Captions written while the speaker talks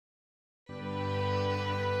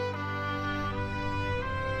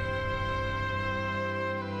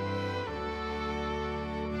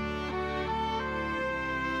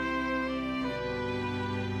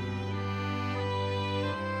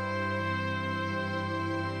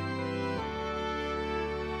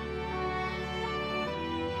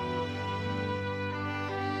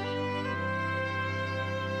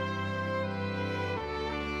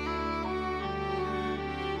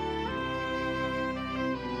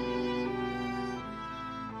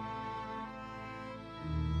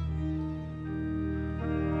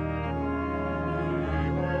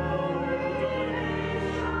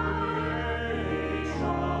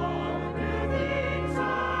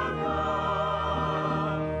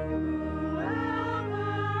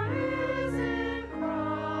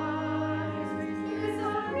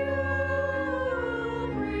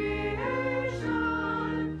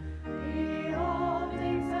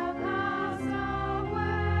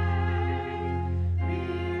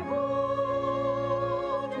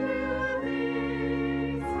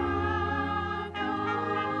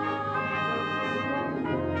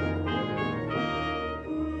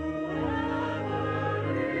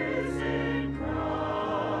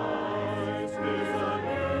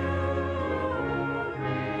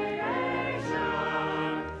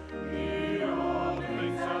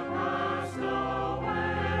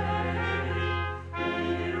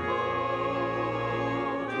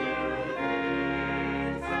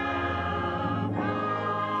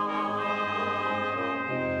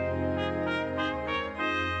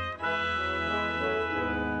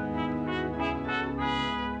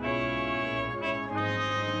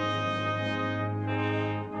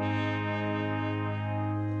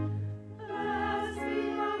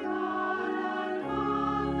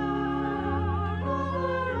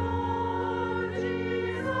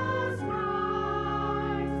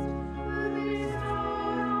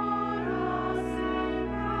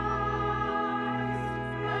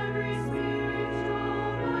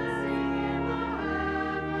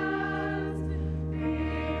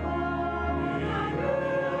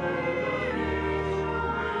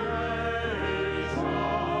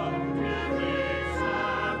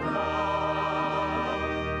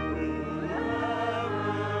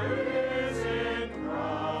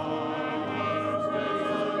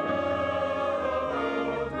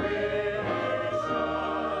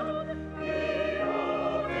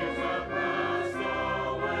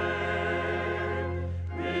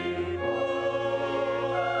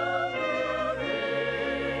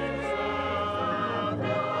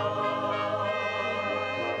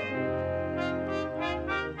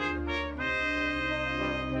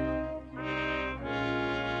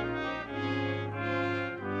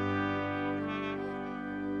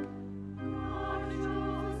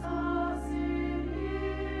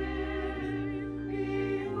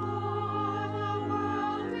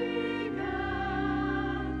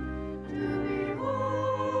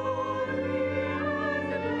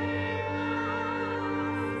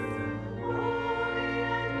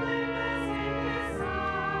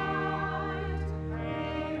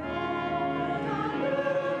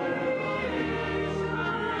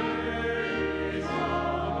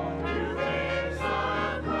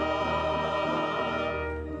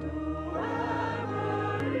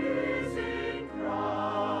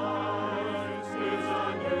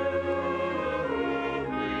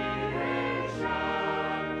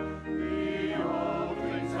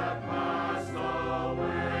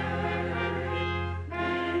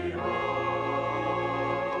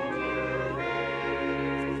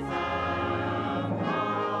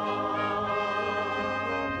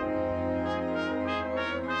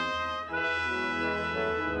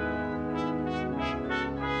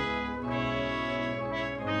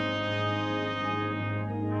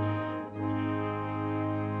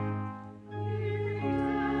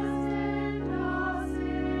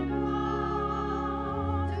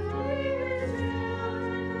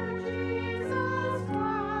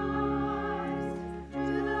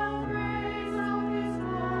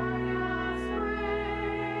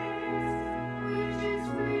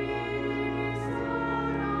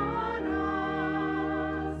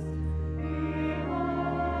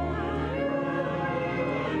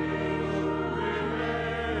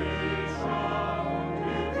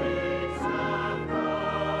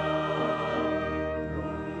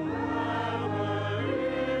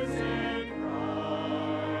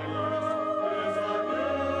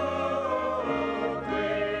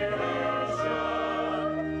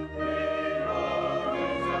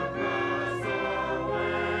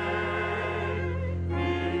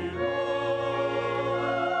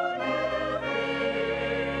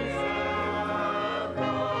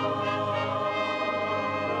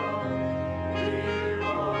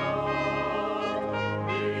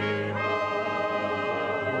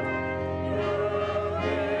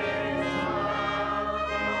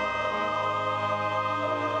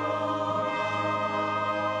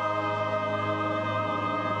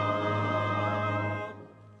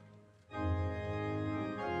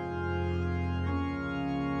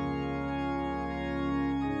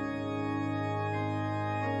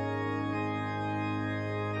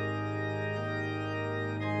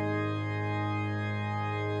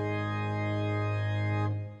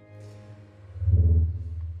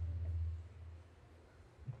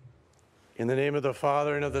In the name of the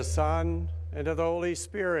Father, and of the Son, and of the Holy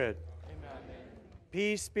Spirit. Amen.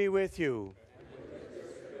 Peace be with you.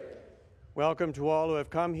 Welcome to all who have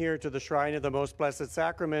come here to the Shrine of the Most Blessed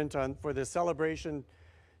Sacrament for this celebration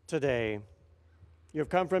today. You have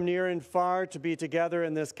come from near and far to be together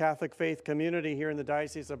in this Catholic faith community here in the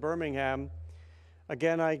Diocese of Birmingham.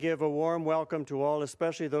 Again, I give a warm welcome to all,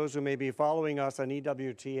 especially those who may be following us on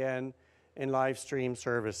EWTN and live stream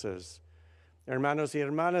services. Hermanos y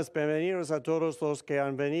hermanas, bienvenidos a todos los que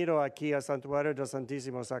han venido aquí al Santuario del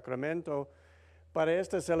Santísimo Sacramento para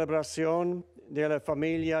esta celebración de la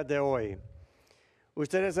familia de hoy.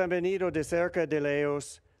 Ustedes han venido de cerca de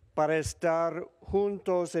lejos para estar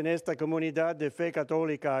juntos en esta comunidad de fe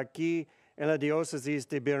católica aquí en la Diócesis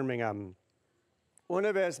de Birmingham.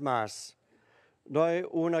 Una vez más, doy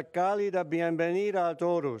una cálida bienvenida a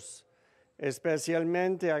todos,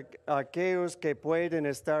 especialmente a aquellos que pueden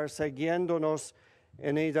estar siguiéndonos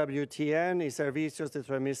en EWTN y servicios de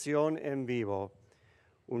transmisión en vivo.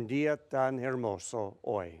 Un día tan hermoso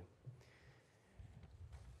hoy.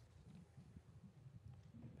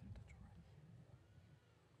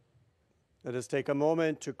 Let us take a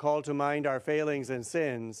moment to call to mind our failings and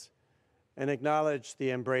sins and acknowledge the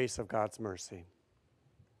embrace of God's mercy.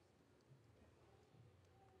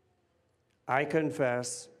 I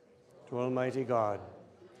confess to Almighty God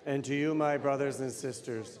and to you, my brothers and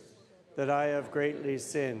sisters, that I have greatly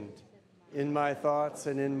sinned in my thoughts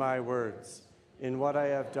and in my words, in what I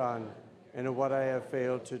have done and in what I have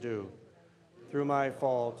failed to do, through my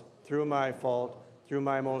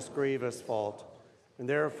most grievous fault. And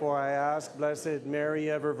therefore I ask Blessed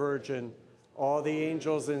Mary, ever Virgin, all the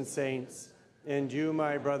angels and saints, and you,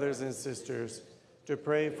 my brothers and sisters, to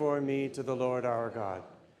pray for me to the Lord our God.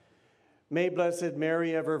 May Blessed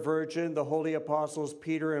Mary, ever Virgin, the holy apostles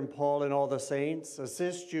Peter and Paul and all the saints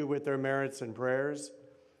assist you with their merits and prayers.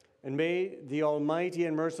 And may the Almighty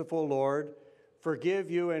and merciful Lord forgive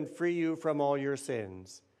you and free you from all your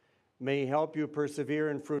sins. May He help you persevere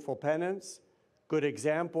in fruitful penance, good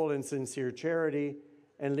example and sincere charity,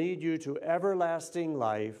 and lead you to everlasting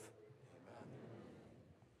life.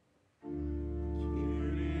 Kyrie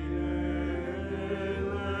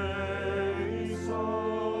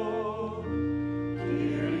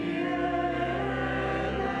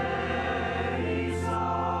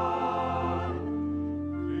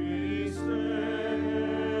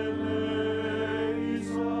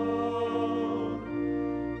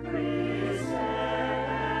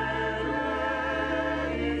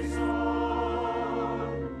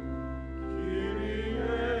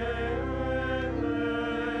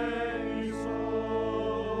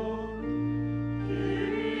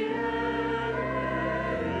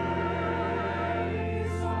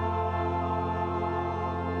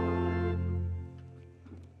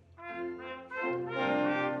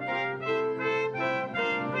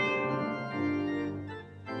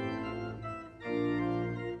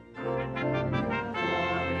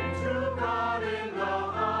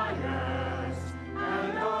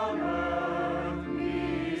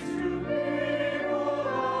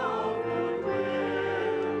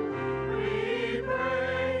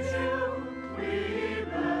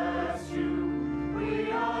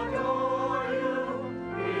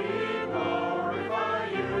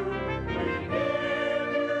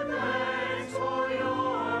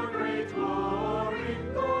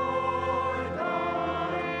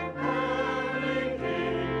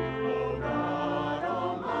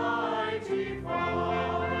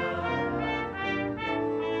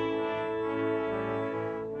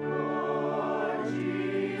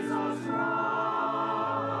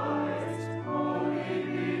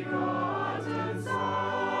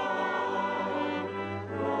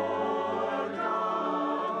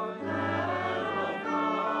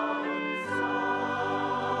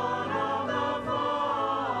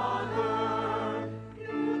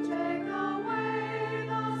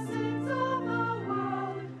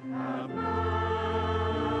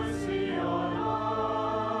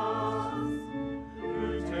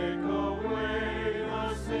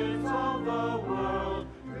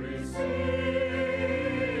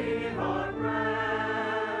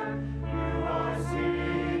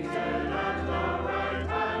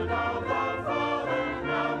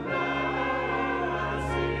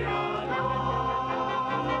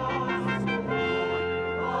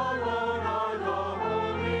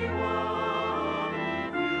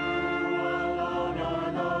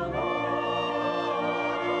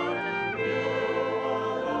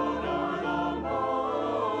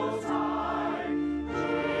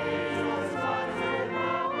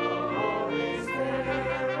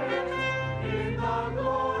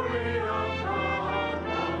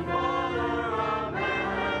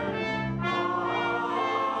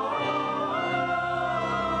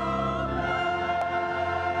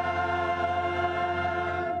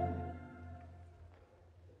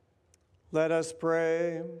Let us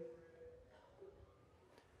pray.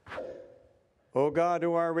 O God,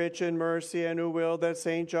 who are rich in mercy and who willed that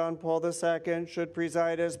St. John Paul II should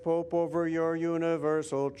preside as Pope over your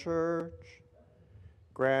universal church,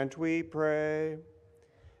 grant, we pray,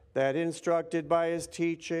 that instructed by his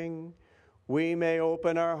teaching, we may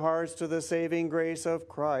open our hearts to the saving grace of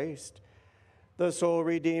Christ, the sole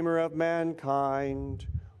Redeemer of mankind,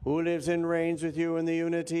 who lives and reigns with you in the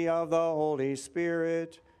unity of the Holy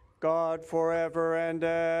Spirit, God forever and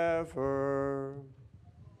ever.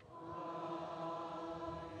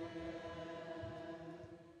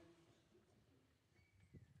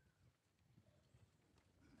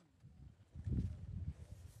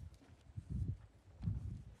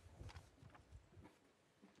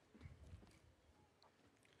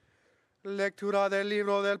 Lectura del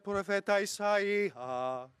libro del profeta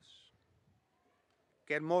Isaías.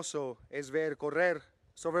 Qué hermoso es ver correr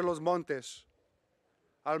sobre los montes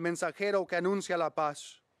al mensajero que anuncia la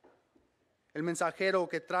paz, el mensajero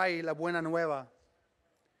que trae la buena nueva,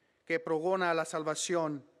 que pregona la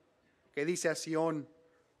salvación, que dice a Sión,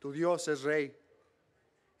 tu Dios es rey.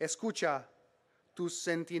 Escucha, tus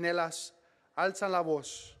centinelas alzan la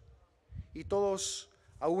voz y todos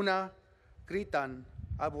a una gritan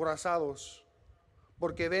aborazados,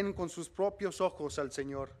 porque ven con sus propios ojos al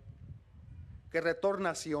Señor, que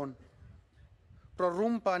retorna a Sión.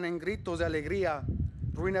 Prorrumpan en gritos de alegría,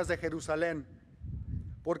 ruinas de Jerusalén,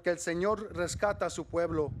 porque el Señor rescata a su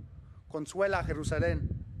pueblo, consuela a Jerusalén,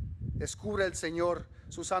 descubre el Señor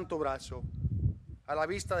su santo brazo, a la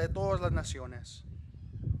vista de todas las naciones.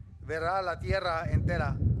 Verá la tierra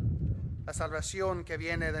entera la salvación que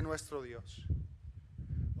viene de nuestro Dios.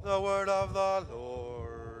 The word of the Lord.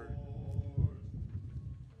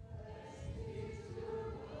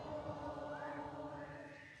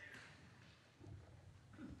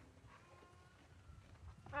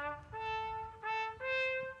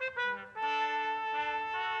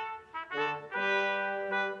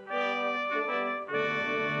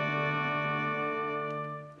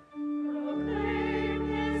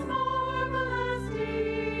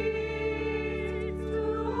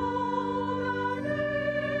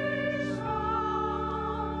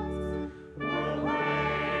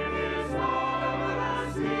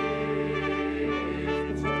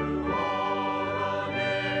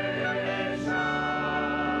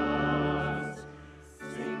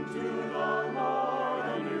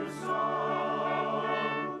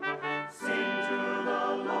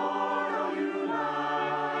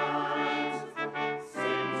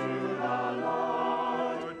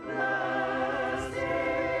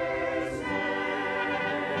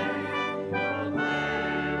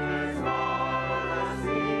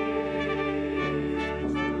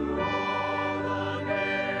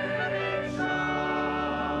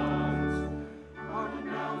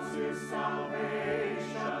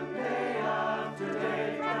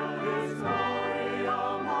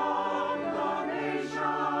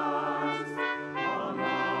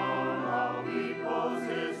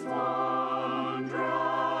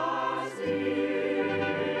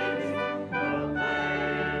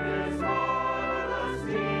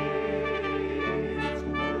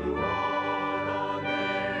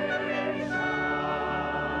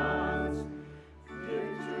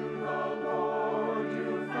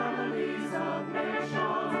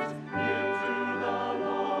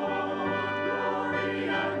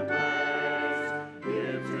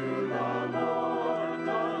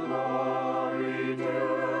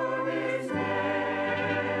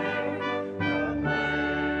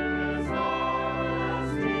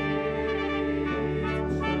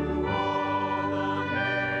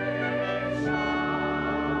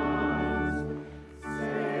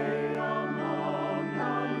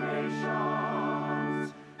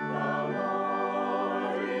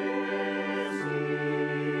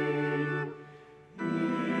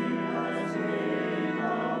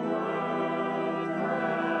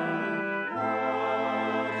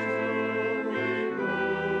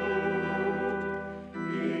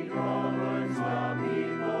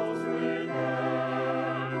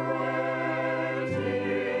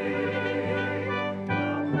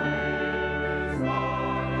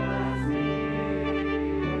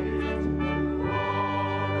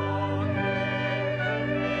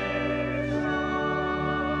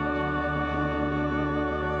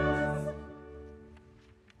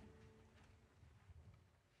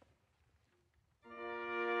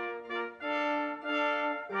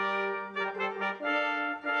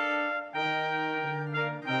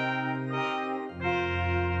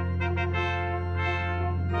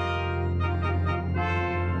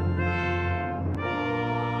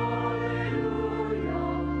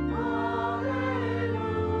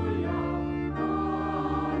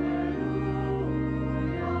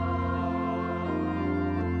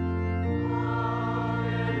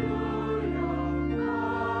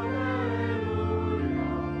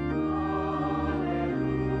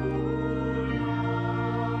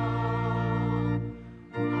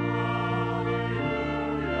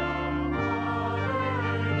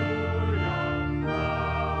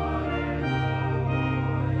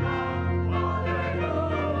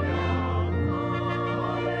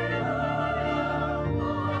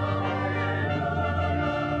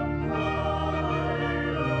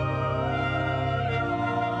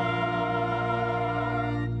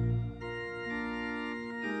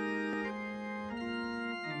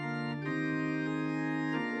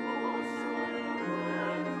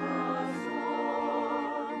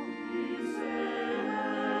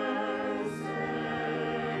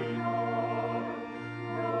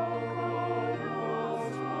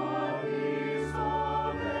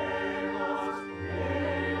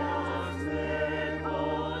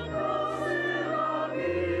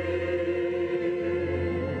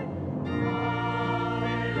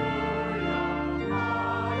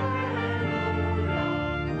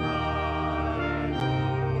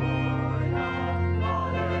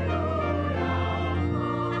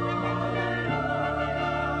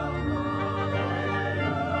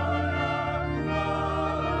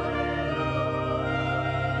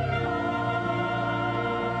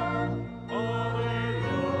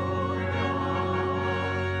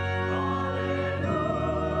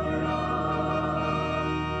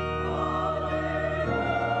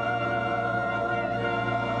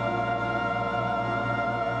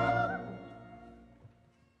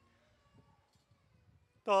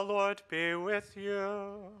 The Lord be with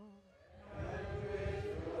you. And with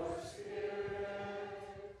your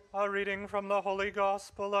spirit. A reading from the Holy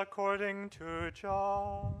Gospel according to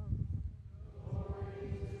John.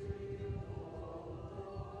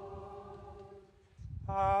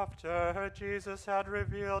 After Jesus had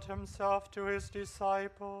revealed himself to his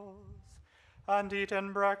disciples and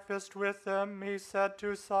eaten breakfast with them, he said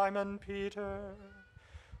to Simon Peter,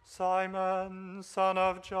 "Simon, son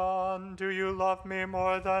of John, do you love me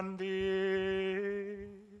more than these?"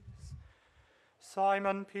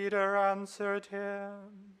 Simon Peter answered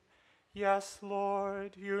him, "Yes,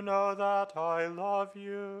 Lord, you know that I love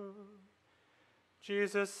you."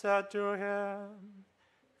 Jesus said to him,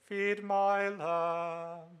 "Feed my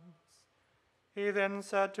lambs." He then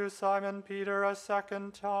said to Simon Peter a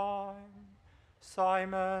second time,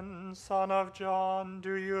 "Simon, son of John,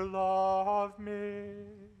 do you love me?"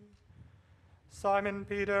 Simon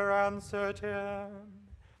Peter answered him,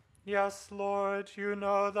 "Yes, Lord, you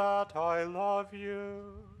know that I love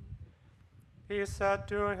you." He said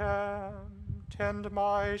to him, "Tend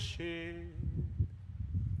my sheep."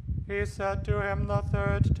 He said to him the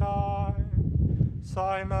third time,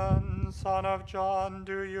 "Simon, son of John,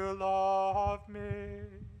 do you love me?"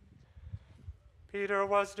 Peter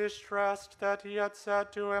was distressed that he had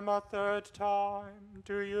said to him a third time,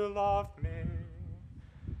 "Do you love me?"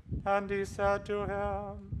 And he said to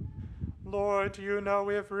him, "Lord, you know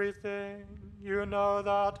everything. You know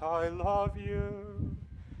that I love you."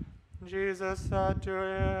 Jesus said to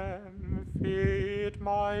him, "Feed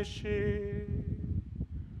my sheep."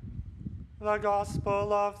 The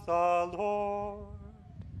Gospel of the Lord.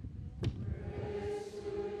 Praise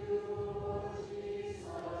to you, Lord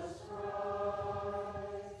Jesus Christ.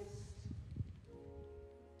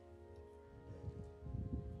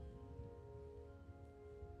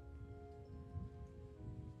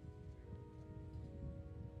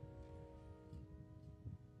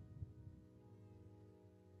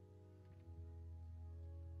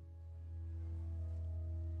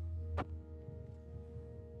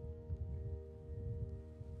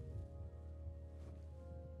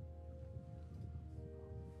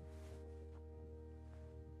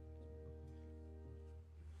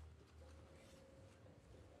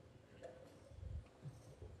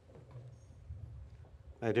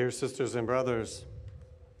 My dear sisters and brothers,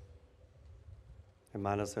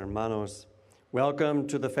 hermanas and hermanos, welcome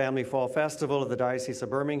to the Family Fall Festival of the Diocese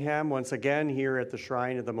of Birmingham, once again here at the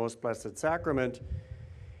Shrine of the Most Blessed Sacrament.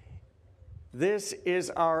 This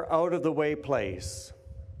is our out-of-the-way place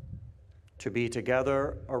to be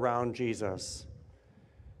together around Jesus.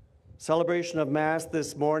 Celebration of Mass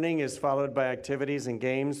this morning is followed by activities and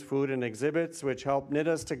games, food and exhibits, which help knit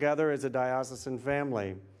us together as a diocesan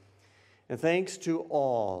family. And thanks to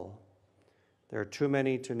all, there are too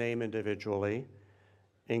many to name individually,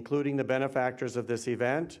 including the benefactors of this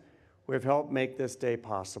event, who have helped make this day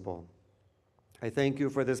possible. I thank you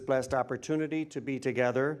for this blessed opportunity to be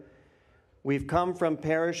together. We've come from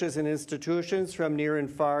parishes and institutions from near and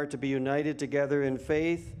far to be united together in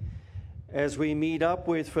faith as we meet up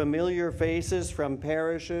with familiar faces from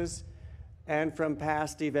parishes and from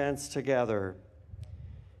past events together.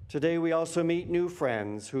 Today we also meet new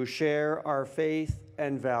friends who share our faith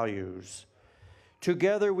and values.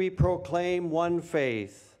 Together we proclaim one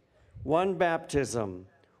faith, one baptism,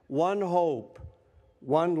 one hope,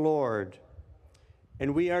 one Lord.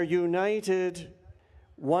 And we are united,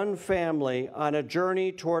 one family, on a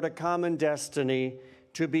journey toward a common destiny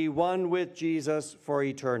to be one with Jesus for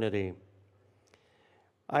eternity.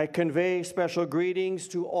 I convey special greetings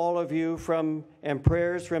to all of you and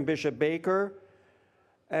prayers from Bishop Baker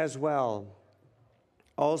as well.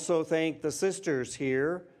 Also thank the sisters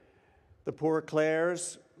here, the Poor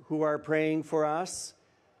Clares, who are praying for us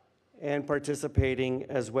and participating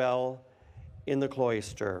as well in the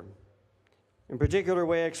cloister. In particular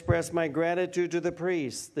way, I express my gratitude to the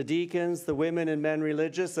priests, the deacons, the women and men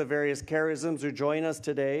religious of various charisms who join us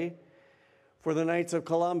today, for the Knights of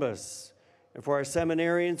Columbus, and for our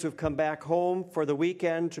seminarians who've come back home for the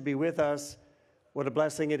weekend to be with us. What a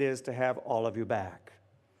blessing it is to have all of you back.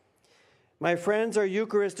 My friends, our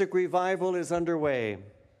Eucharistic revival is underway.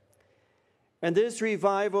 And this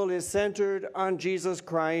revival is centered on Jesus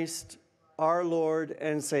Christ, our Lord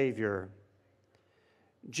and Savior.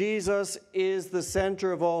 Jesus is the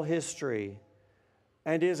center of all history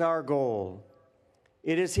and is our goal.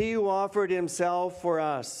 It is he who offered himself for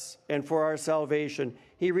us and for our salvation.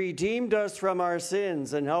 He redeemed us from our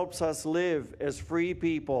sins and helps us live as free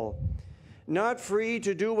people, not free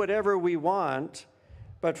to do whatever we want,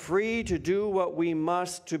 but free to do what we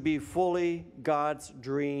must to be fully God's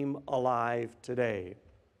dream alive today.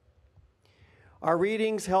 Our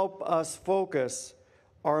readings help us focus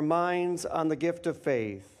our minds on the gift of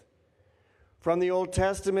faith. From the Old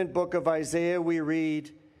Testament book of Isaiah, we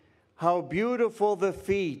read, "How beautiful the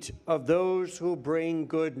feet of those who bring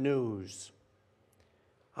good news."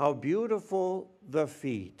 How beautiful the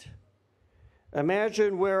feet.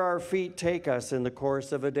 Imagine where our feet take us in the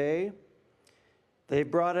course of a day. They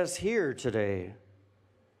brought us here today.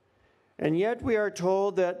 And yet we are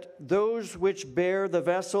told that those which bear the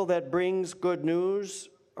vessel that brings good news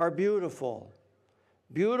are beautiful,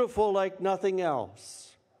 beautiful like nothing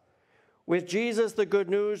else. With Jesus, the good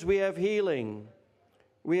news, we have healing,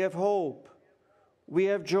 we have hope, we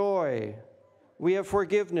have joy, we have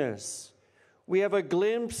forgiveness, we have a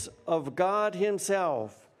glimpse of God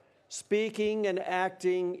Himself speaking and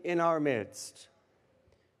acting in our midst.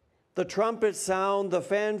 The trumpets sound, the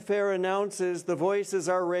fanfare announces, the voices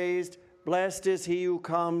are raised, "Blessed is he who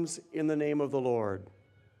comes in the name of the Lord."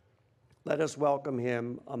 Let us welcome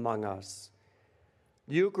him among us.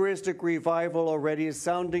 The Eucharistic revival already is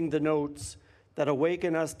sounding the notes that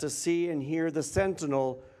awaken us to see and hear the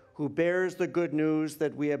sentinel who bears the good news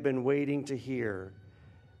that we have been waiting to hear.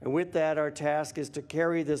 And with that, our task is to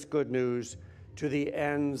carry this good news to the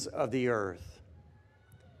ends of the earth.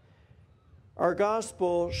 Our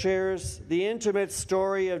gospel shares the intimate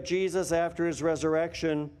story of Jesus after his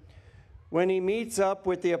resurrection when he meets up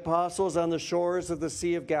with the apostles on the shores of the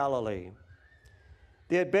Sea of Galilee.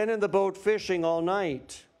 They had been in the boat fishing all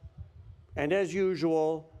night, and as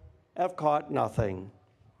usual, have caught nothing.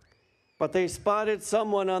 But they spotted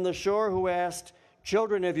someone on the shore who asked,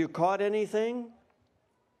 "Children, have you caught anything?"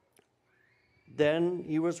 Then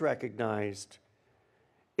he was recognized.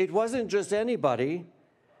 It wasn't just anybody.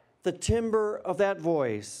 The timbre of that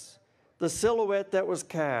voice, the silhouette that was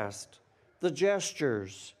cast, the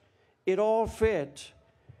gestures, it all fit.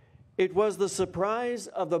 It was the surprise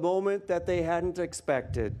of the moment that they hadn't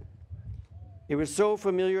expected. It was so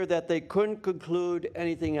familiar that they couldn't conclude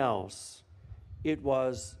anything else. It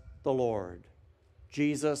was the Lord,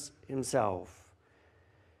 Jesus Himself.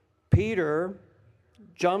 Peter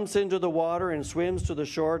jumps into the water and swims to the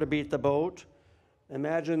shore to beat the boat.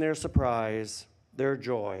 Imagine their surprise, their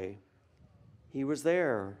joy. He was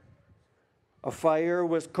there. A fire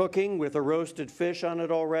was cooking with a roasted fish on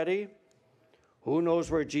it already. Who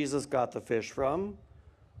knows where Jesus got the fish from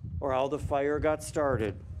or how the fire got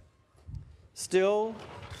started? Still,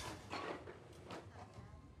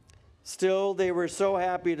 they were so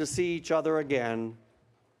happy to see each other again.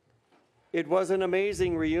 It was an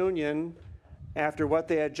amazing reunion after what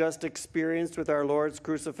they had just experienced with our Lord's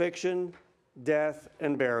crucifixion, death,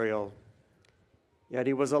 and burial. Yet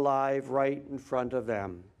he was alive right in front of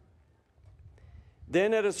them.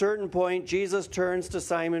 Then at a certain point, Jesus turns to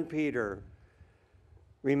Simon Peter.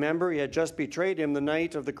 Remember, he had just betrayed him the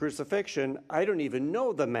night of the crucifixion. I don't even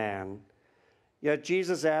know the man. Yet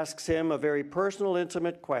Jesus asks him a very personal,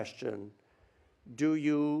 intimate question. Do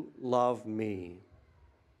you love me?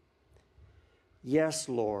 Yes,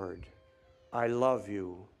 Lord, I love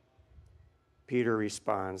you, Peter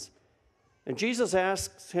responds. And Jesus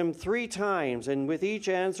asks him 3 times, and with each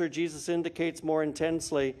answer, Jesus indicates more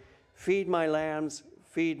intensely, feed my lambs,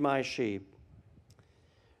 feed my sheep.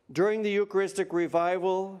 During the Eucharistic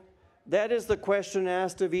revival, that is the question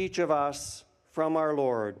asked of each of us from our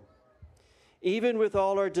Lord. Even with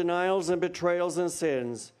all our denials and betrayals and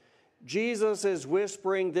sins, Jesus is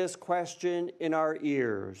whispering this question in our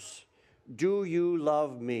ears. Do you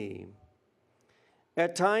love me?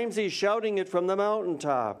 At times, he's shouting it from the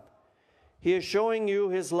mountaintop. He is showing you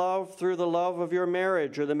his love through the love of your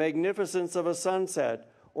marriage or the magnificence of a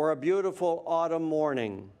sunset or a beautiful autumn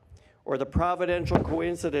morning or the providential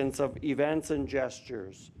coincidence of events and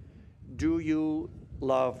gestures. Do you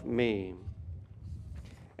love me?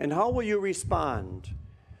 And how will you respond?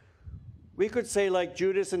 We could say like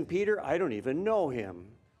Judas and Peter, I don't even know him.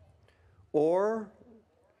 Or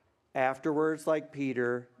afterwards like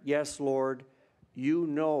Peter, yes, Lord, you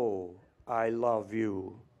know I love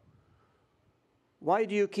you. Why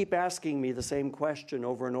do you keep asking me the same question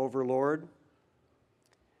over and over, Lord?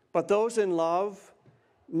 But those in love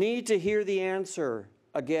need to hear the answer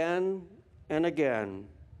again and again.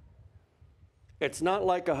 It's not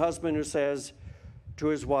like a husband who says to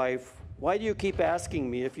his wife, why do you keep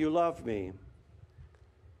asking me if you love me?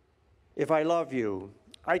 If I love you.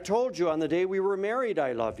 I told you on the day we were married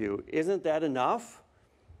I love you. Isn't that enough?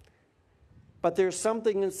 But there's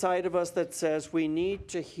something inside of us that says we need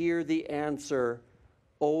to hear the answer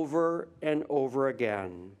over and over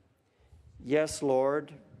again. Yes,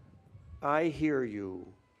 Lord, I hear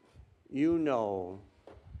you. You know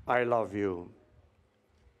I love you.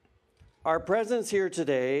 Our presence here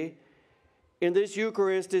today In this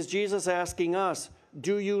Eucharist is Jesus asking us,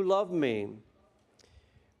 do you love me?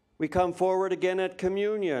 We come forward again at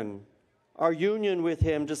communion, our union with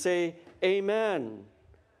him, to say, Amen.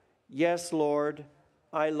 Yes, Lord,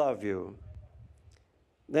 I love you.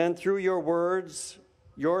 Then through your words,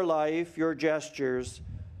 your life, your gestures,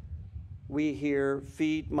 we hear,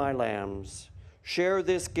 feed my lambs. Share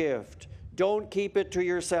this gift. Don't keep it to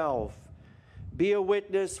yourself. Be a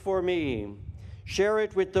witness for me. Share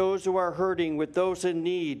it with those who are hurting, with those in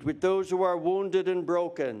need, with those who are wounded and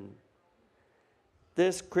broken.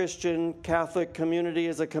 This Christian Catholic community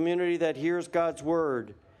is a community that hears God's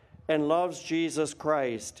word and loves Jesus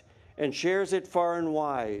Christ and shares it far and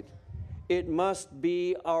wide. It must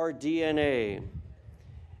be our DNA.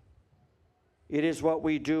 It is what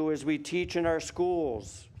we do as we teach in our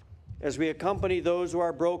schools, as we accompany those who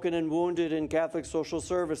are broken and wounded in Catholic social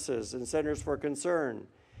services and centers for concern.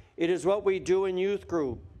 It is what we do in youth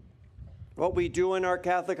group, what we do in our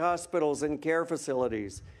Catholic hospitals and care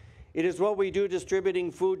facilities. It is what we do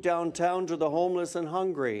distributing food downtown to the homeless and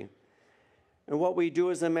hungry. And what we do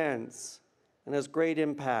is immense and has great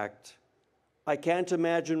impact. I can't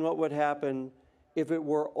imagine what would happen if it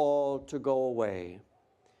were all to go away.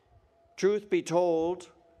 Truth be told,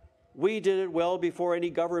 we did it well before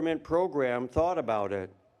any government program thought about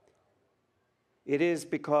it. It is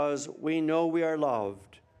because we know we are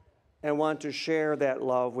loved and want to share that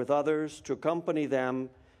love with others, to accompany them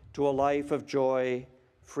to a life of joy,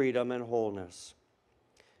 freedom, and wholeness.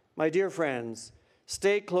 My dear friends,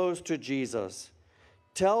 stay close to Jesus.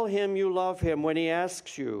 Tell him you love him when he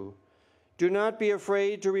asks you. Do not be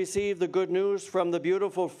afraid to receive the good news from the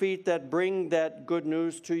beautiful feet that bring that good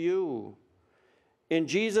news to you. In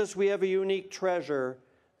Jesus, we have a unique treasure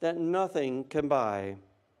that nothing can buy.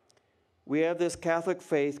 We have this Catholic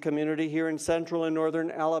faith community here in central and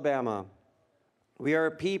northern Alabama. We are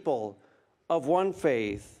a people of one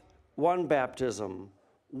faith, one baptism,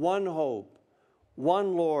 one hope,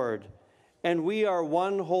 one Lord, and we are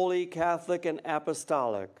one holy Catholic and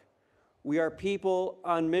apostolic. We are people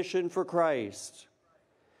on mission for Christ.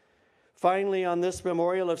 Finally, on this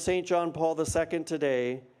memorial of St. John Paul II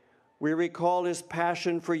today, we recall his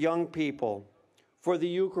passion for young people, for the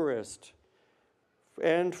Eucharist,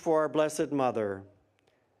 and for our Blessed Mother.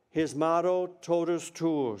 His motto, totus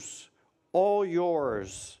tuus, all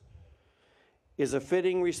yours, is a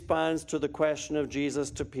fitting response to the question of Jesus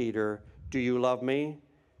to Peter, do you love me?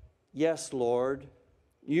 Yes, Lord,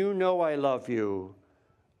 you know I love you.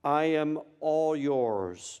 I am all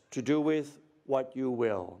yours to do with what you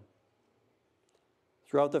will.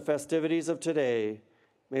 Throughout the festivities of today,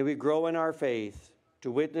 may we grow in our faith to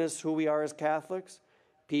witness who we are as Catholics,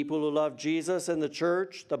 people who love Jesus and the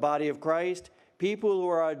church, the body of Christ, people who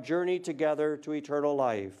are on a journey together to eternal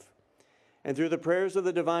life. And through the prayers of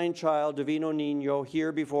the divine child, Divino Niño,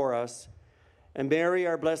 here before us, and Mary,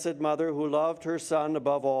 our Blessed Mother, who loved her Son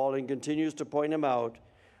above all and continues to point him out,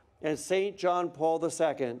 and St. John Paul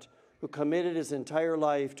II, who committed his entire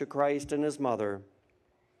life to Christ and his mother,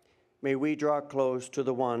 may we draw close to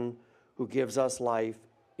the one who gives us life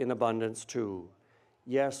in abundance too.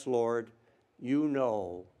 Yes, Lord, you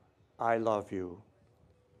know I love you.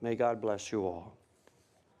 May God bless you all.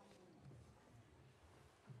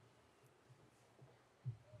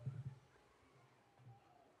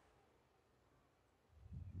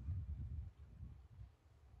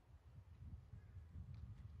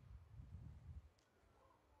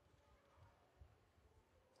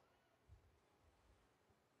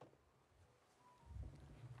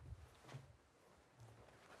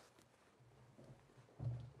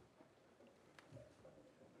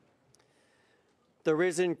 The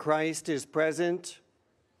risen Christ is present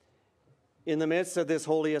in the midst of this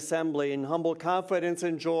holy assembly. In humble confidence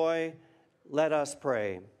and joy, let us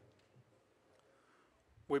pray.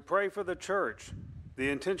 We pray for the Church,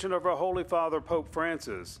 the intention of our Holy Father, Pope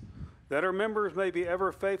Francis, that her members may be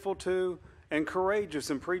ever faithful to and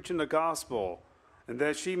courageous in preaching the gospel, and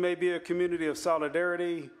that she may be a community of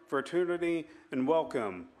solidarity, fraternity, and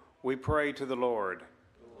welcome. We pray to the Lord.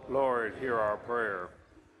 Lord, hear our prayer.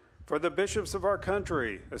 For the bishops of our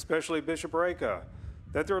country, especially Bishop Reka,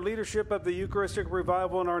 that their leadership of the Eucharistic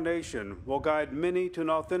revival in our nation will guide many to an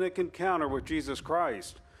authentic encounter with Jesus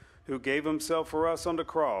Christ, who gave himself for us on the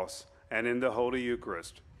cross and in the Holy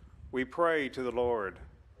Eucharist. We pray to the Lord.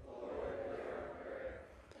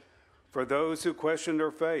 For those who question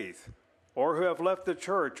their faith, or who have left the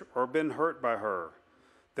church or been hurt by her,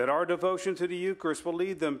 that our devotion to the Eucharist will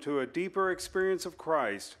lead them to a deeper experience of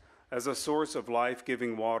Christ as a source of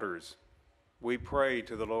life-giving waters. We pray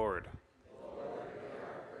to the Lord.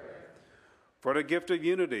 For the gift of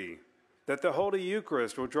unity, that the Holy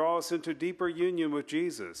Eucharist will draw us into deeper union with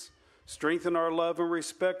Jesus, strengthen our love and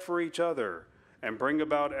respect for each other, and bring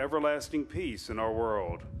about everlasting peace in our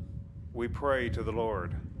world. We pray to the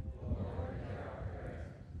Lord.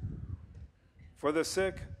 For the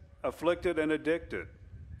sick, afflicted, and addicted,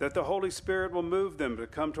 that the Holy Spirit will move them to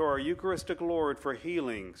come to our Eucharistic Lord for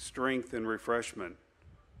healing, strength, and refreshment.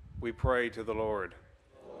 We pray to the Lord.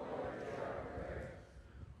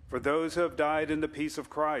 For those who have died in the peace of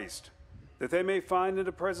Christ, that they may find in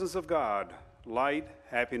the presence of God light,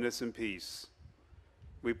 happiness, and peace.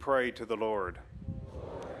 We pray to the Lord.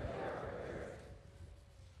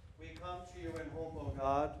 We come to you in hope, O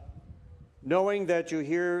God, knowing that you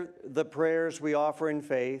hear the prayers we offer in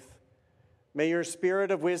faith. May your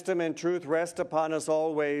spirit of wisdom and truth rest upon us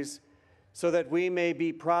always, so that we may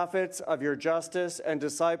be prophets of your justice and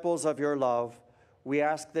disciples of your love. We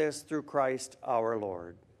ask this through Christ our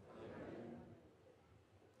Lord.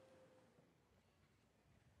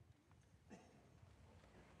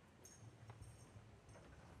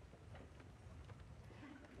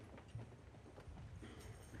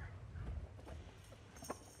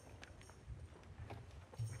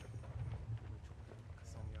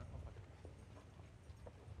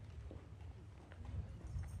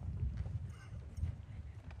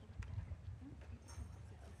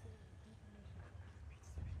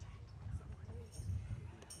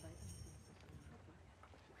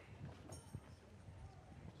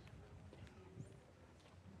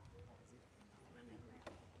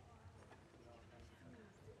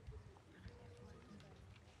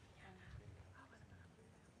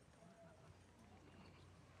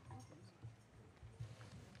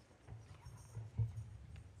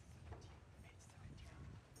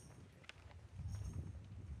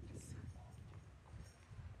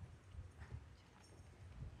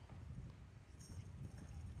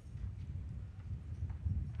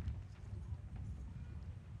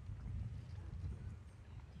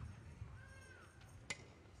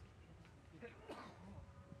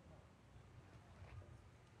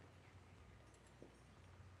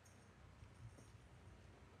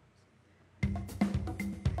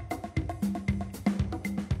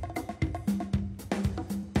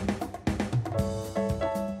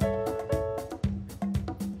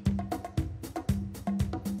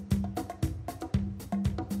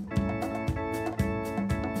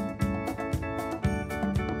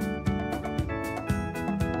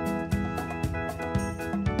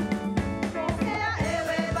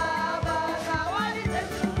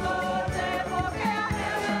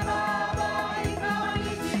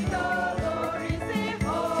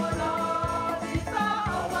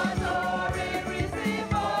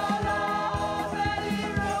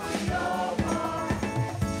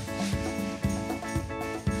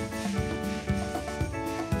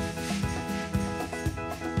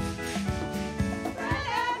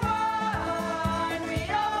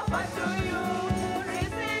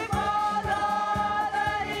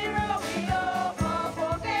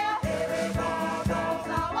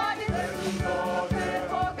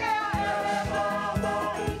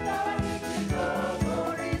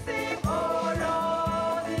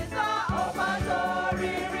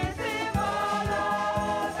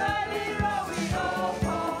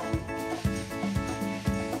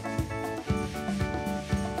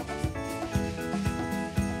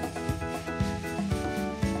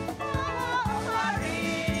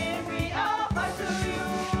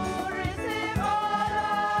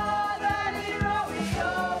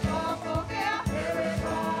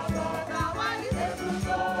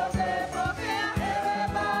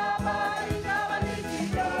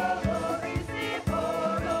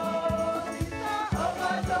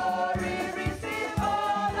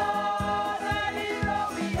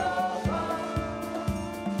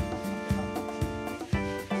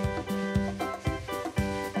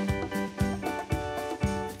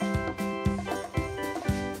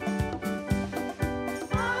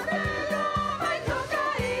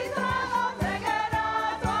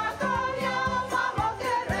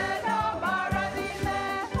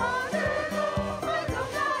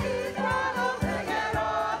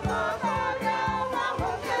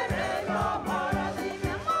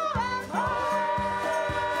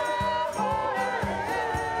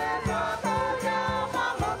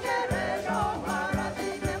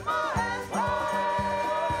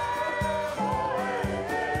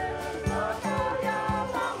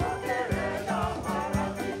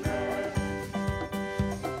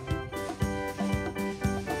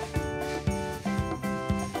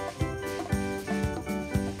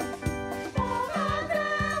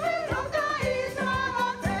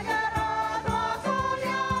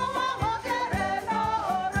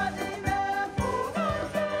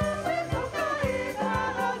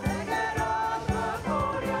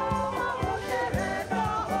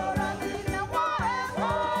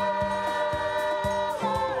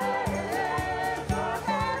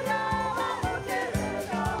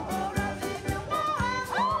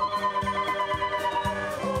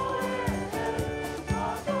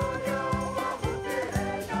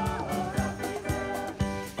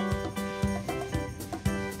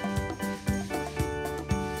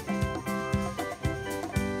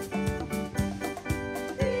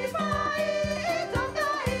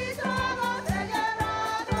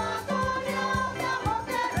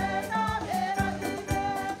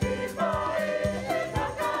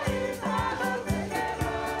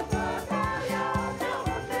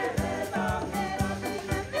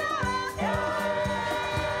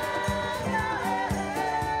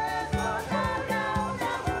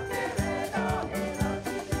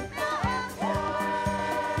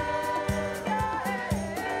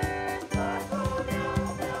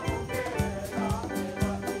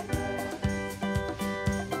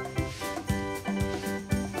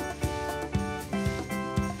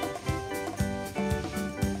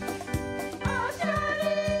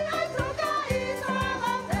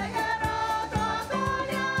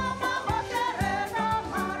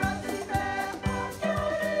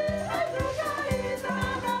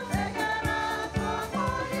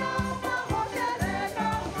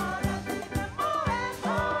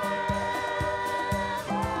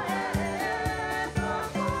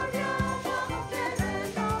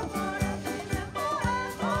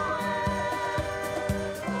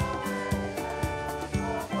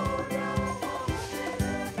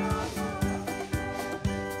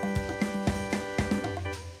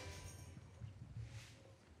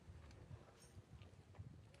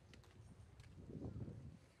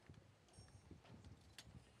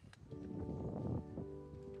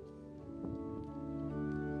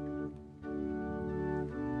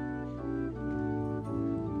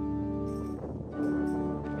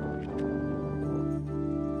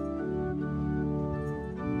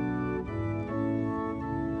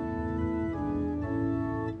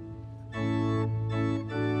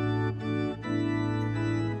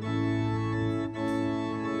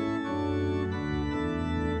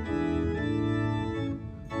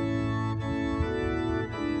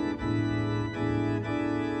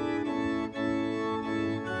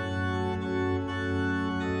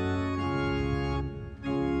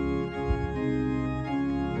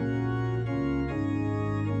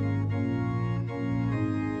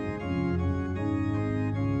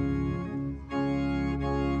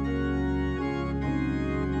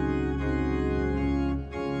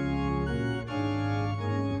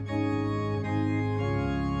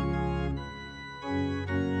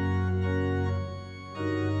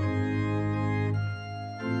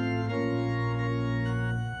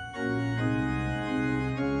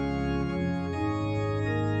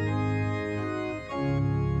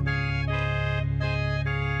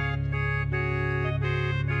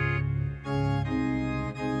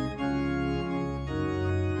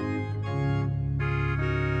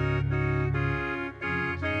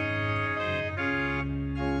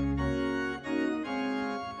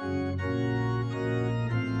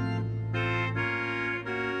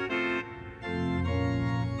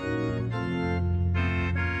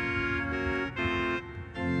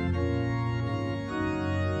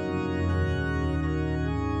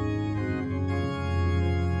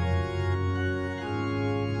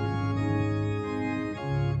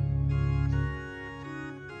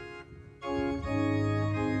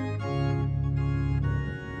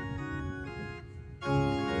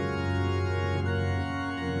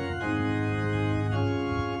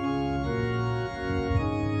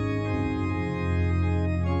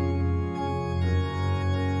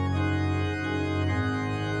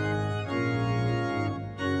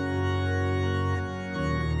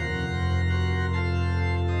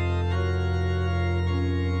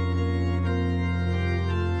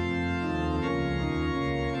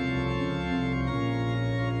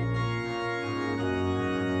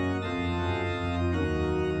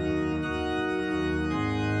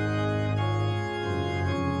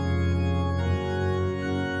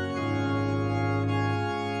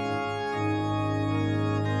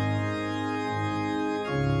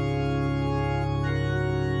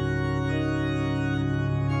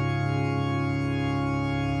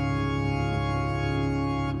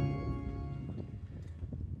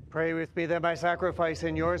 Pray with me that my sacrifice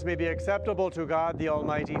and yours may be acceptable to God, the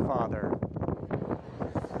Almighty Father.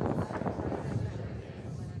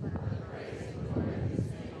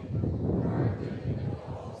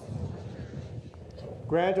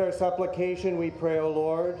 Grant our supplication, we pray, O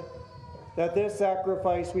Lord, that this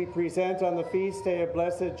sacrifice we present on the feast day of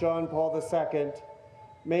Blessed John Paul II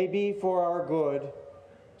may be for our good,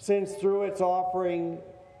 since through its offering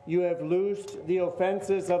you have loosed the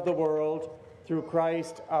offenses of the world through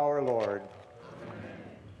Christ our Lord. Amen.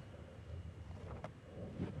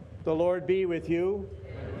 The Lord be with you.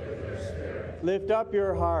 And with your spirit. Lift up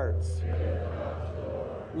your hearts. Lift up to the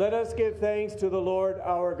Lord. Let us give thanks to the Lord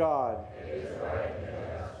our God. It is right and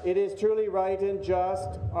just. It is truly right and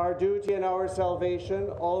just, our duty and our salvation,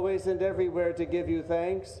 always and everywhere to give you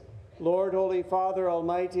thanks, Lord, Holy Father,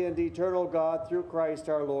 Almighty and eternal God, through Christ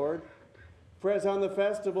our Lord. For as on the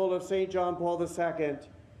festival of St. John Paul II,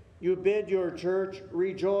 you bid your church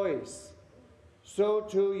rejoice, so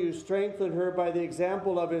too you strengthen her by the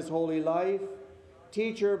example of his holy life,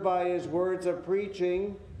 teach her by his words of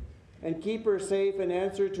preaching, and keep her safe in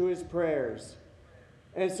answer to his prayers.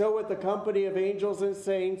 And so with the company of angels and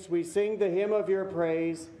saints, we sing the hymn of your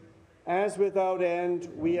praise, as without end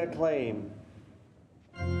we acclaim.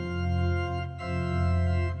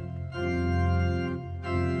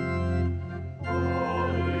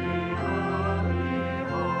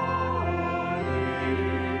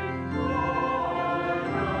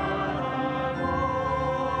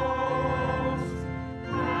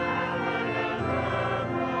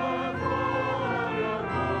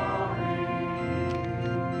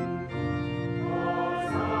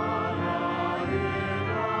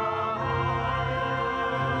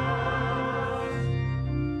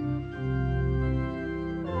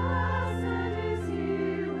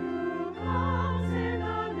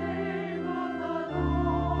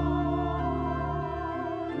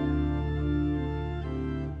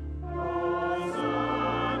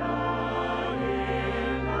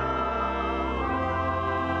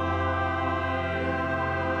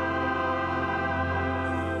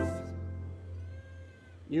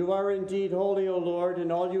 You are indeed holy, O Lord, and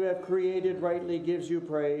all you have created rightly gives you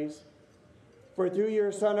praise. For through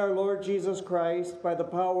your Son, our Lord Jesus Christ, by the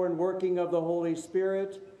power and working of the Holy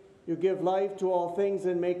Spirit, you give life to all things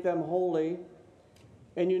and make them holy.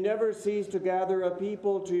 And you never cease to gather a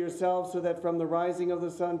people to yourself, so that from the rising of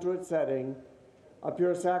the sun to its setting, a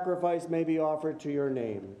pure sacrifice may be offered to your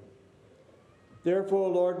name. Therefore,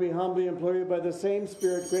 Lord, we humbly implore you by the same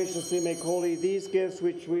Spirit graciously make holy these gifts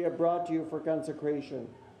which we have brought to you for consecration,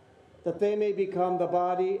 that they may become the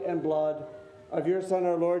body and blood of your Son,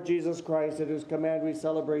 our Lord Jesus Christ, at whose command we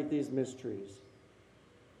celebrate these mysteries.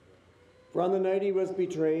 For on the night he was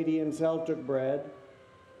betrayed, he himself took bread,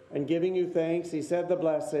 and giving you thanks, he said the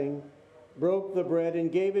blessing, broke the bread,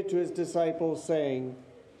 and gave it to his disciples, saying,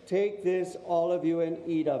 "Take this, all of you, and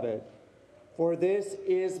eat of it, for this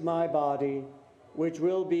is my body, which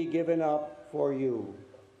will be given up for you."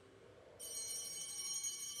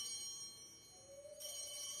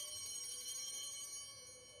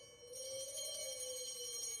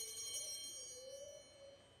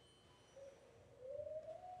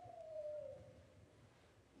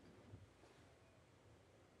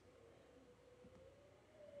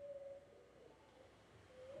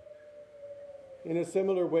 In a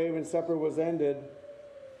similar way, when supper was ended,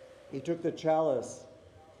 he took the chalice,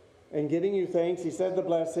 and giving you thanks, he said the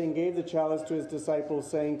blessing, gave the chalice to his disciples,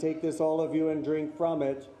 saying, "Take this, all of you, and drink from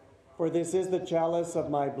it, for this is the chalice of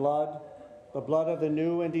my blood, the blood of the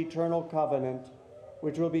new and eternal covenant,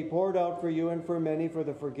 which will be poured out for you and for many for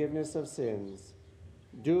the forgiveness of sins.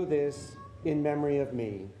 Do this in memory of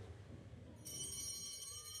me."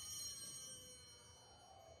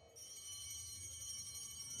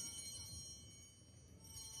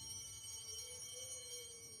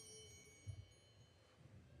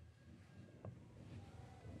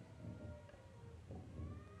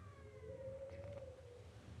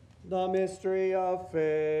 The mystery of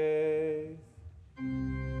faith.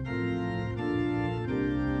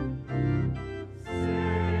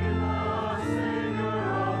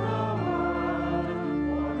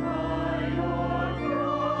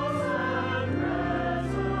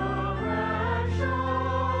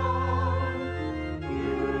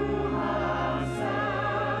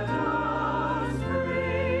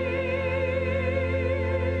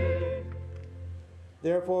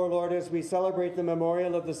 Therefore, Lord, as we celebrate the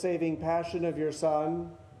memorial of the saving passion of your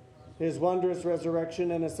Son, his wondrous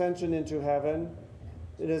resurrection and ascension into heaven,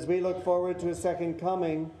 and as we look forward to his second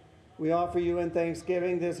coming, we offer you in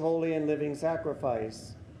thanksgiving this holy and living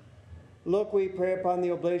sacrifice. Look, we pray, upon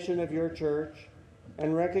the oblation of your church,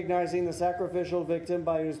 and recognizing the sacrificial victim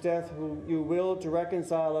by whose death you willed to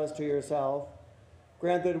reconcile us to yourself,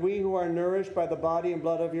 grant that we who are nourished by the body and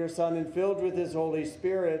blood of your Son and filled with his Holy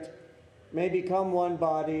Spirit may become one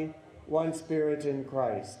body, one spirit in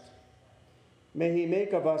Christ. May he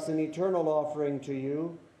make of us an eternal offering to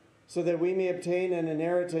you, so that we may obtain an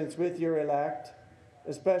inheritance with your elect,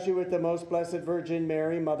 especially with the most blessed Virgin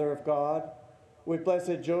Mary, Mother of God, with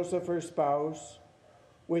blessed Joseph, her spouse,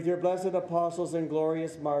 with your blessed apostles and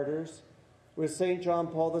glorious martyrs, with St. John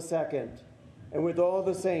Paul II, and with all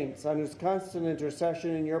the saints on whose constant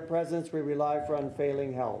intercession in your presence we rely for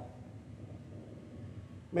unfailing help.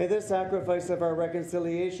 May this sacrifice of our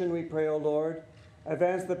reconciliation, we pray, O Lord,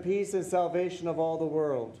 advance the peace and salvation of all the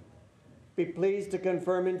world. Be pleased to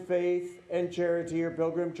confirm in faith and charity your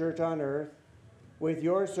pilgrim church on earth, with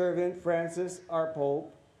your servant Francis, our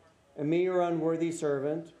Pope, and me, your unworthy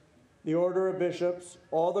servant, the order of bishops,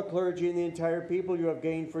 all the clergy, and the entire people you have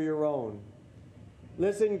gained for your own.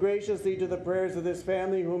 Listen graciously to the prayers of this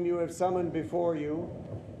family whom you have summoned before you.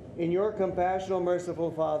 In your compassion, O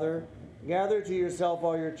merciful Father, gather to yourself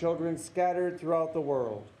all your children scattered throughout the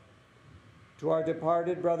world. To our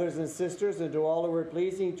departed brothers and sisters, and to all who are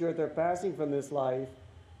pleasing to you at their passing from this life,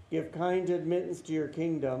 give kind admittance to your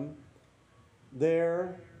kingdom.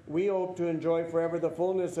 There, we hope to enjoy forever the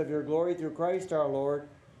fullness of your glory through Christ our Lord,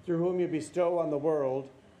 through whom you bestow on the world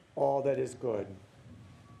all that is good.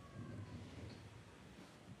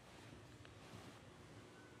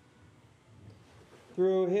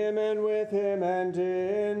 Through him and with him and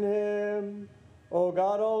in him, O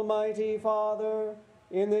God Almighty Father,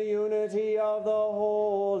 in the unity of the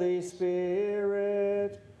Holy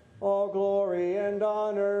Spirit, all glory and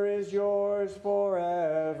honor is yours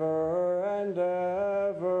forever and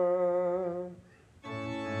ever.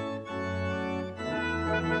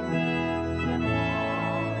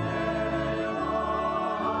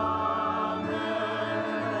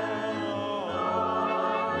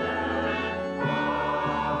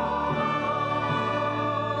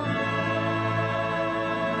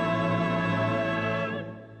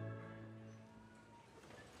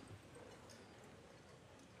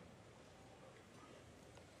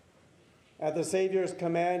 At the Savior's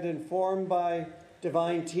command, informed by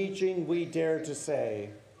divine teaching, we dare to say,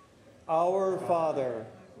 Our Father,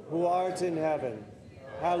 who art in heaven,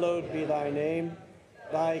 hallowed be thy name.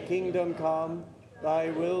 Thy kingdom come, thy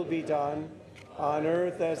will be done, on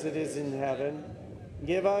earth as it is in heaven.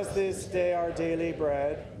 Give us this day our daily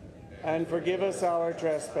bread, and forgive us our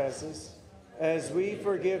trespasses, as we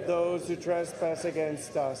forgive those who trespass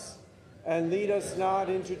against us. And lead us not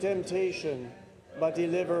into temptation, but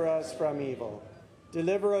deliver us from evil.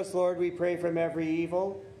 Deliver us, Lord, we pray, from every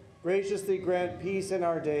evil. Graciously grant peace in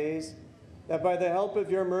our days, that by the help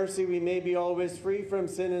of your mercy we may be always free from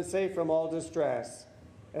sin and safe from all distress,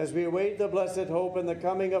 as we await the blessed hope and the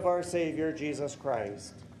coming of our Savior, Jesus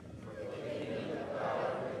Christ.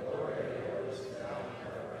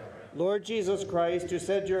 Lord Jesus Christ, who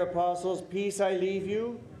said to your apostles, Peace I leave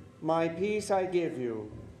you, my peace I give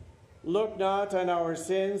you. Look not on our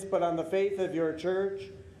sins, but on the faith of your church,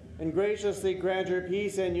 and graciously grant her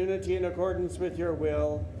peace and unity in accordance with your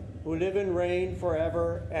will, who live and reign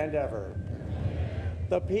forever and ever.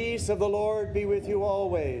 The peace of the Lord be with you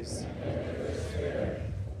always.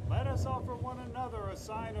 Let us offer one another a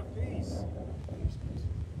sign of peace.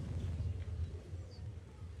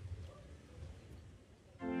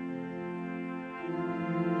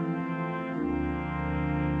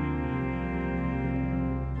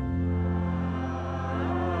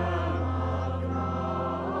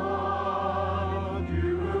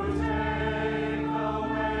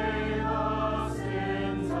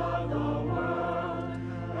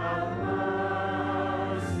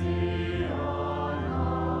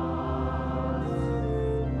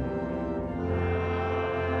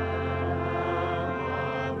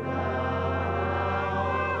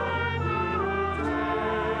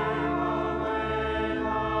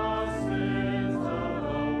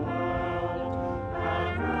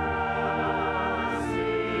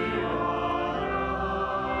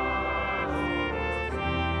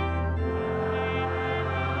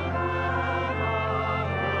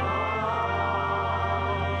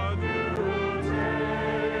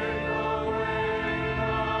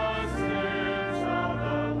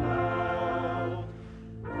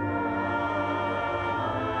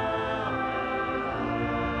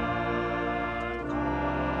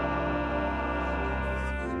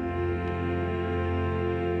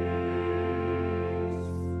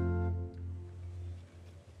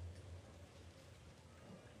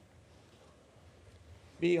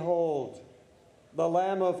 Behold, the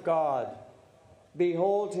Lamb of God.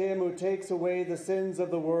 Behold him who takes away the sins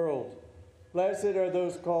of the world. Blessed are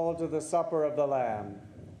those called to the supper of the Lamb.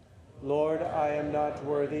 Lord, I am not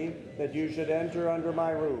worthy that you should enter under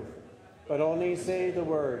my roof, but only say the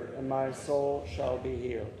word, and my soul shall be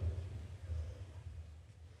healed.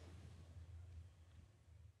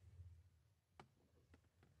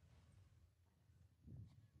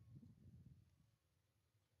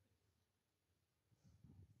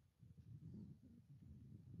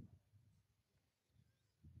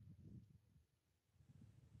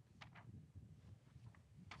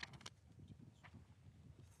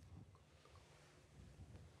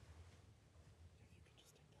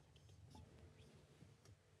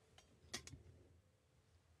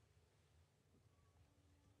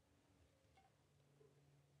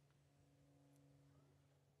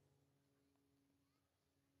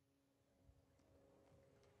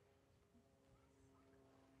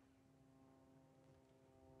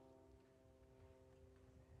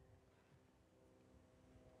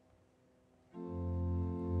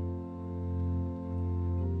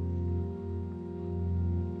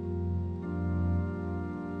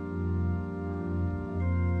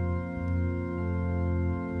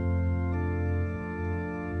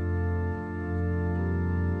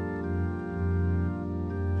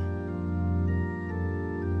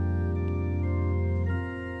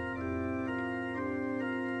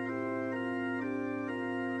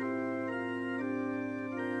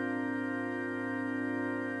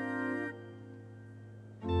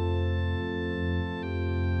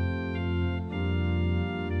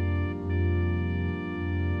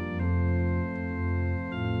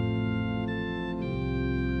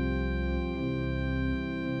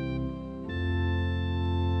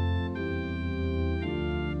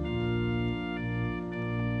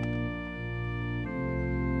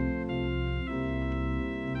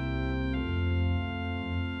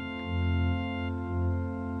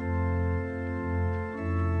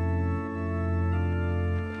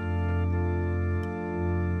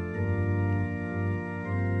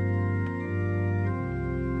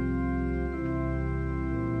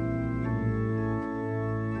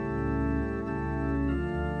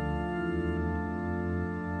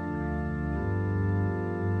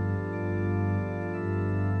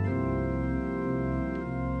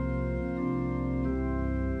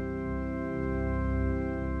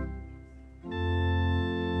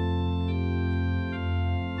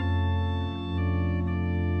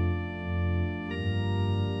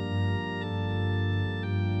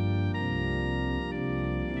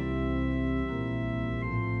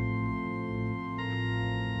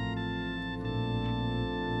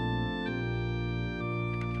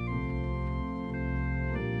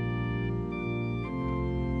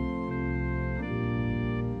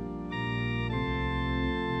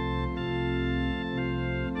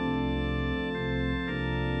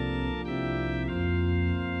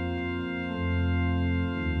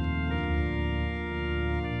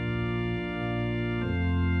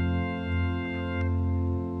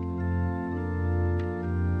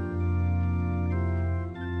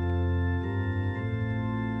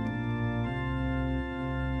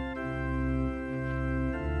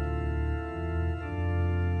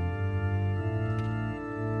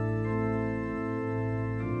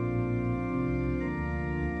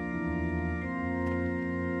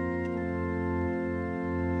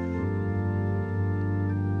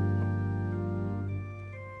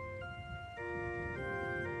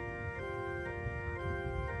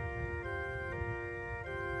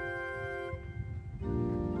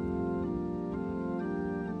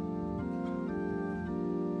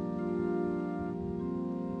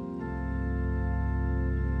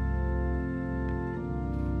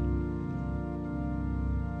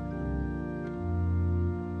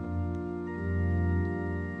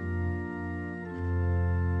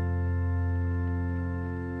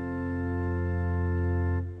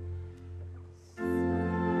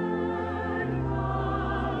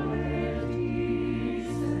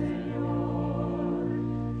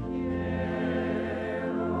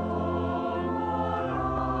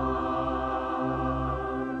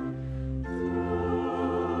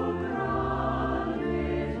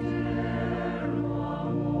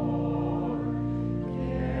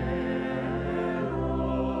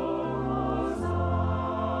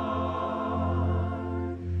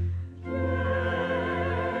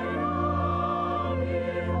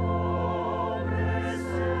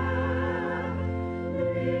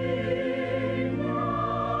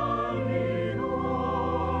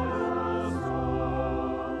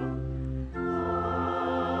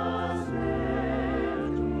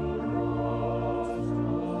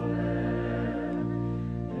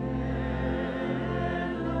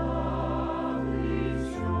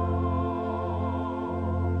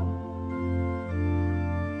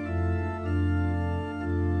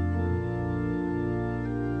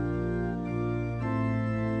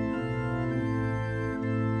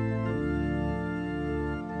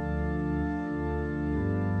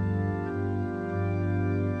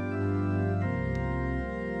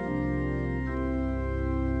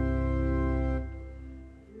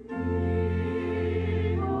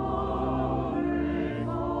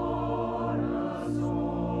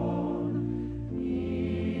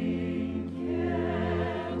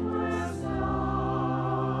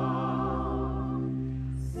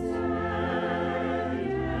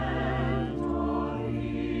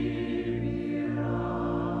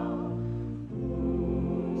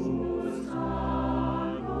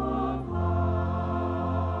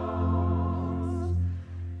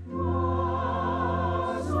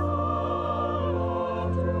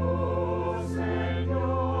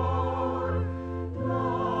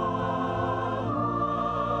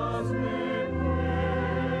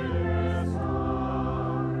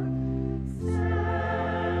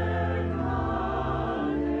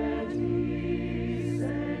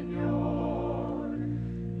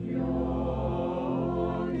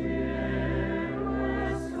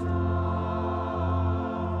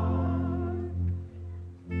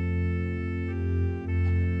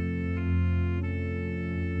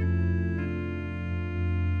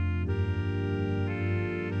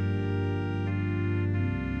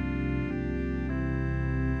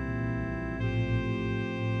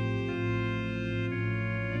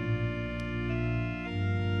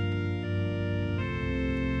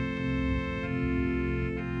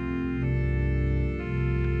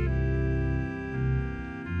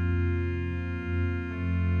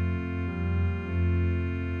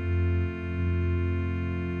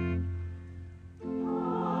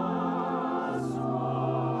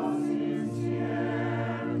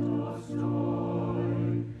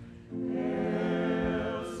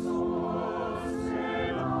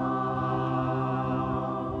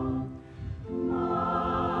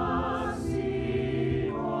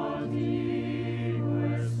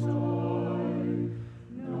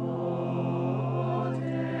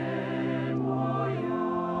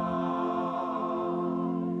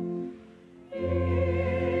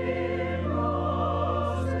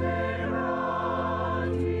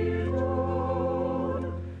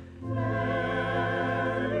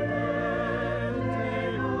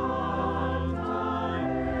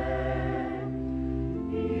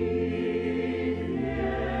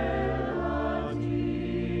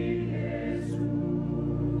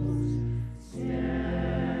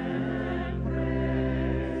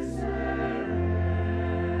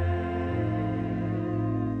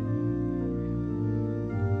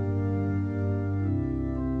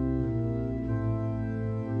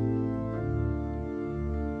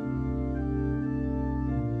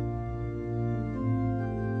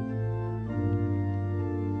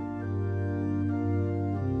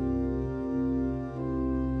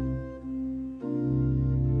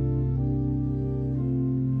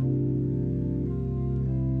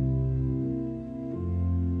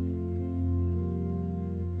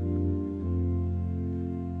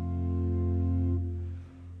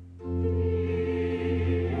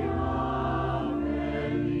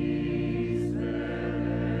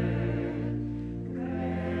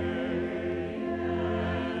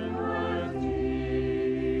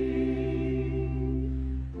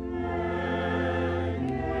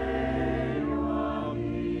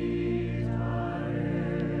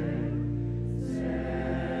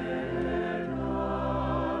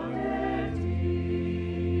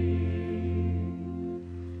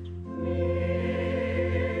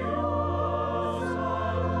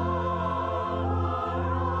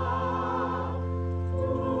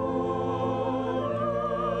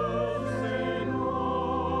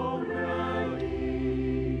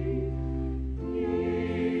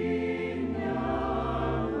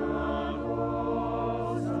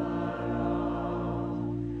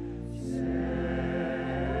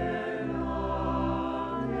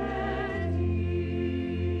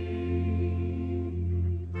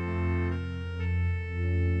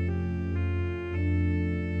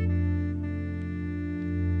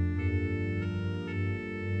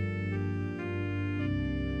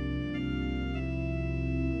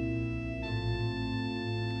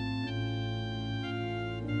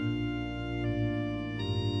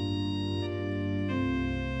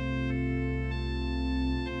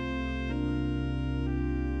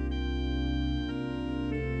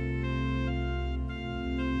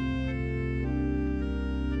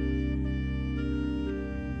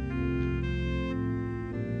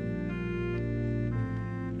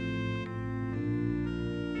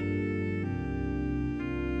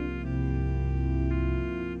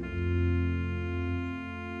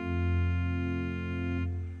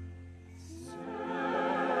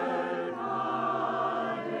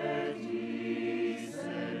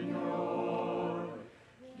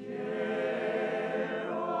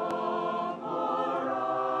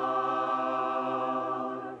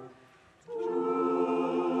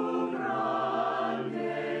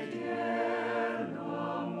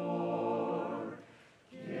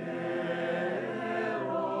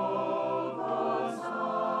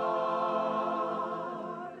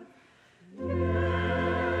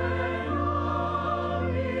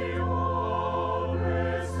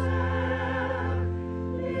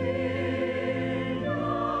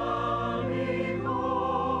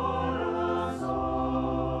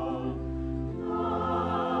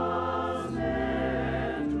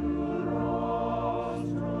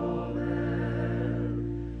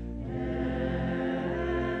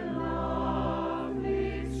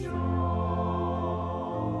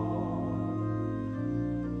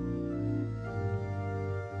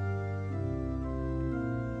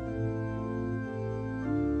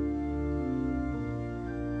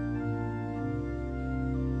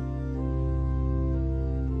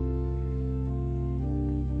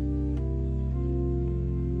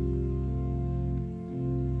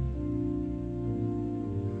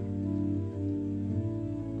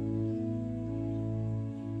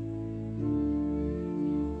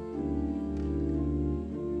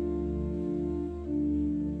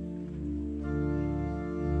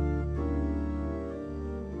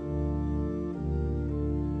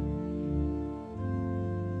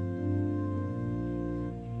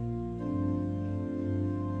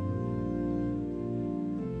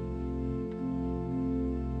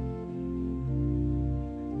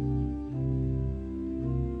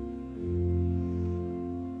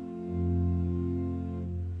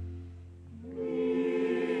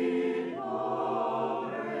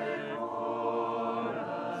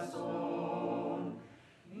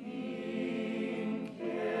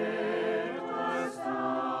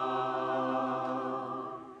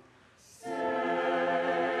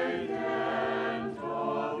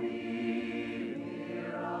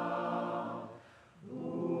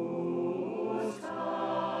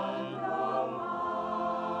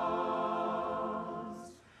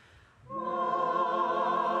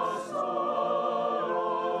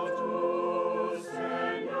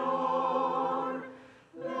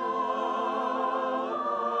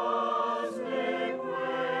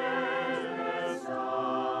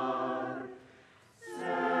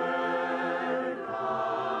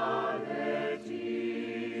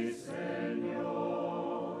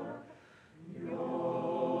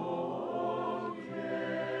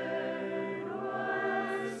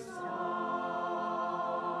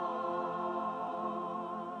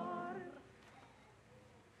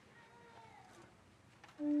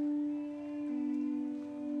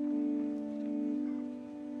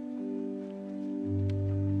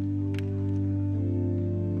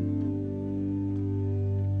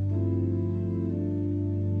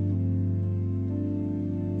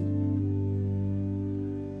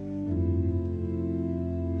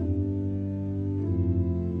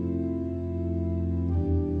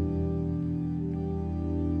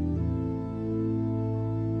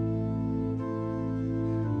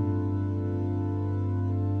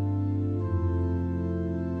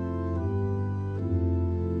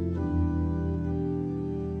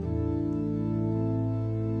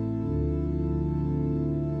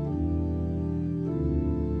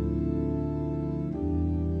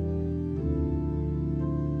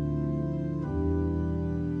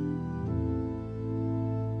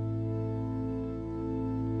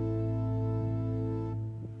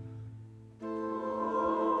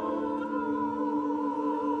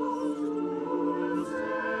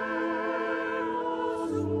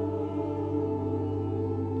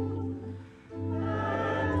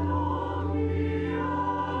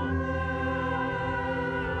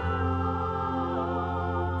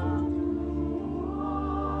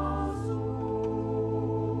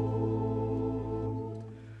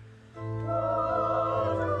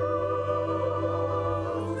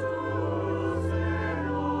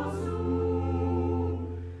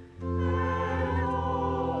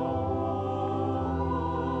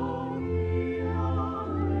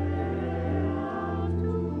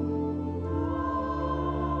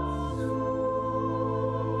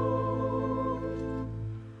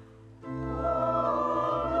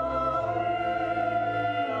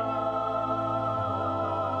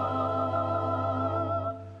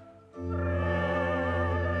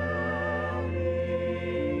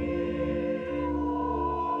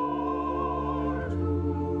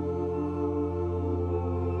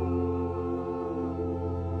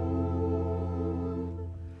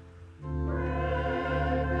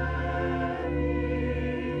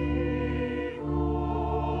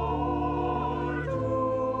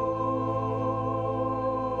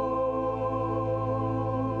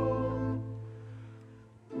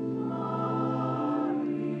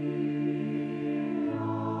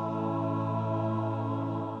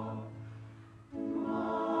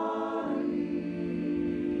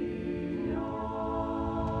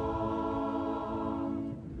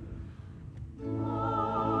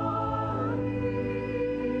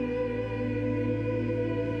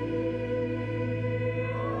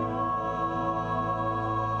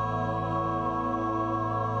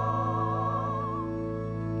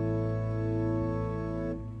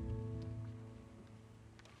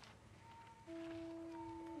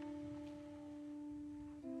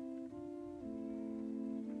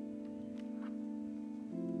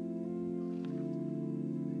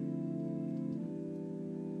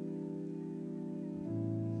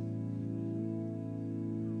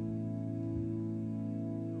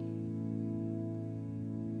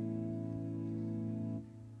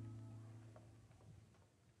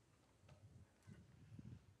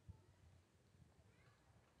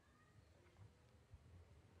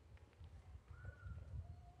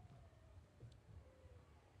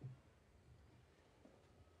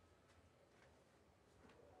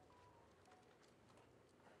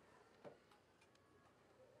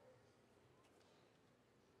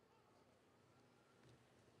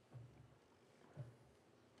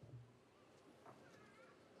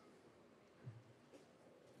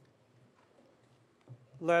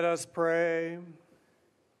 Let us pray.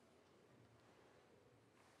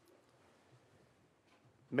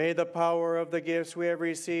 May the power of the gifts we have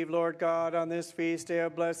received, Lord God, on this feast day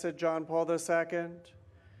of Blessed John Paul II,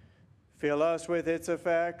 fill us with its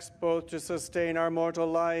effects, both to sustain our mortal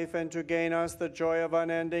life and to gain us the joy of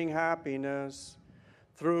unending happiness.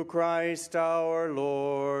 Through Christ our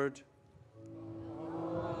Lord.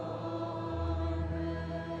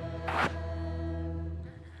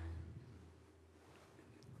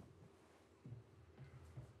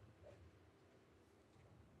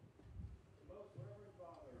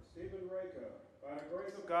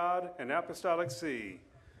 God and Apostolic See,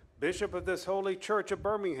 Bishop of this Holy Church of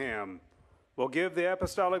Birmingham, will give the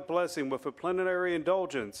apostolic blessing with a plenary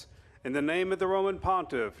indulgence in the name of the Roman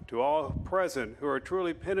Pontiff to all present who are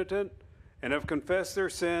truly penitent and have confessed their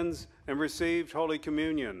sins and received Holy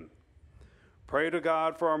Communion. Pray to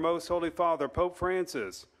God for our Most Holy Father, Pope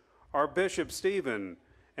Francis, our Bishop Stephen,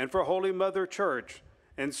 and for Holy Mother Church,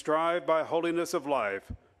 and strive by holiness of life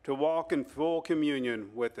to walk in full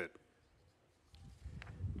communion with it.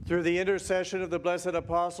 Through the intercession of the blessed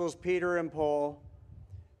apostles Peter and Paul,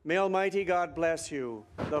 may Almighty God bless you,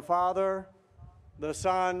 the Father, the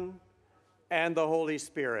Son, and the Holy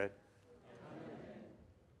Spirit. Amen.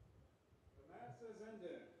 The Mass is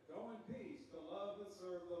ended. Go in peace to love and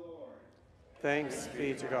serve the Lord. Thanks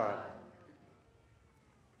be to God.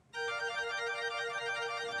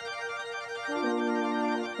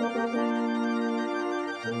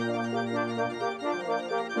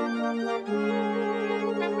 Thank you.